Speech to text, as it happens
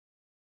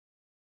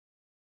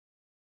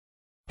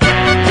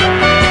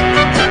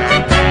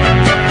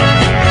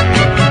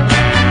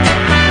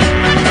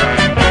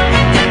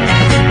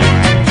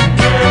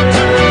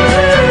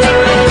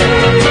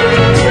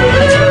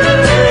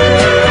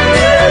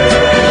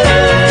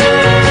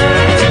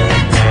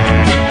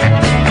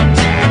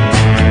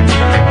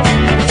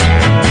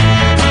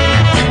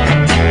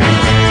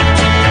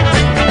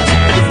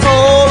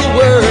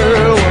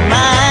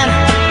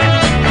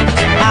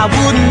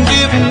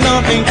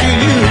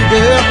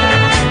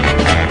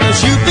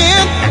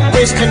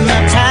wasting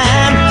my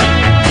time.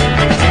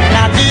 And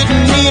I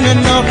didn't mean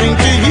nothing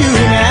to you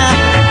now.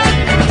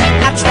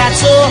 I tried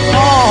so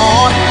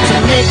hard to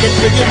make it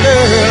with you,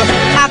 girl.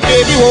 I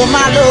gave you all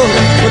my love,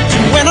 but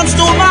you went and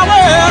stole my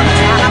world.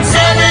 And I'm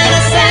serving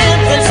a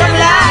sentence of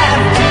life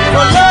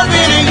for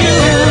loving you.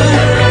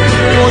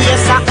 Oh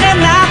yes, I am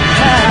now.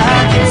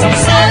 So I'm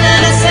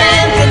serving a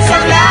sentence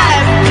of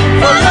life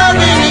for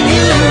loving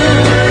you.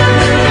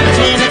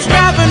 And it's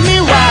driving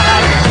me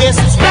wild. Yes,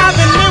 it's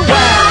driving me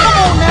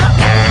wild.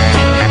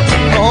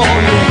 Come on now. Oh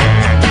yeah.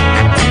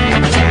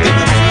 If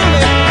you feel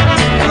it,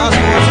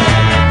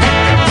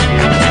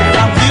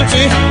 I'm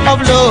guilty of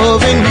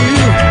loving you.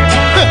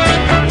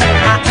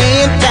 I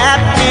ain't got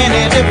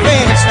any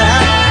defense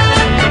now.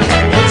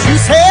 But you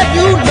said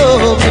you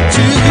love me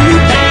too.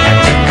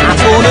 I'm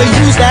gonna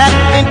use that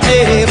in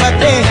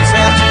evidence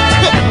now.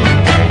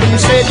 You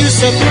said you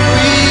set me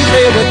free,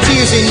 there were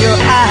tears in your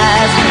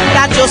eyes,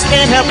 but I just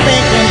can't help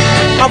thinking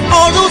of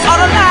all those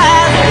other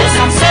lives. Yes,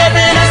 I'm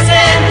serving a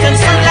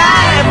sentence of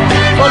life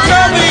for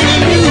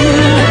loving you.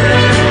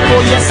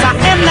 Oh yes, I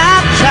am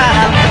not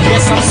child.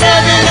 Yes, I'm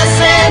serving a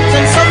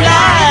sentence of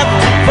life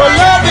for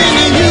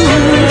loving you.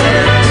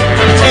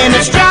 And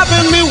it's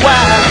driving me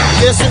wild.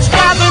 Yes, it's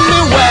driving me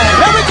wild.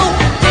 Here we go.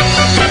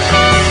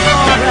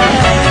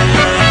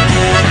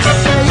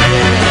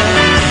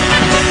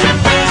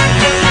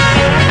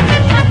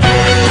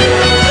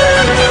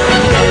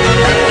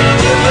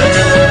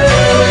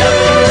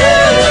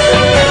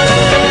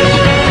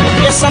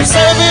 I'm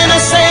serving a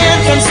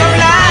sentence of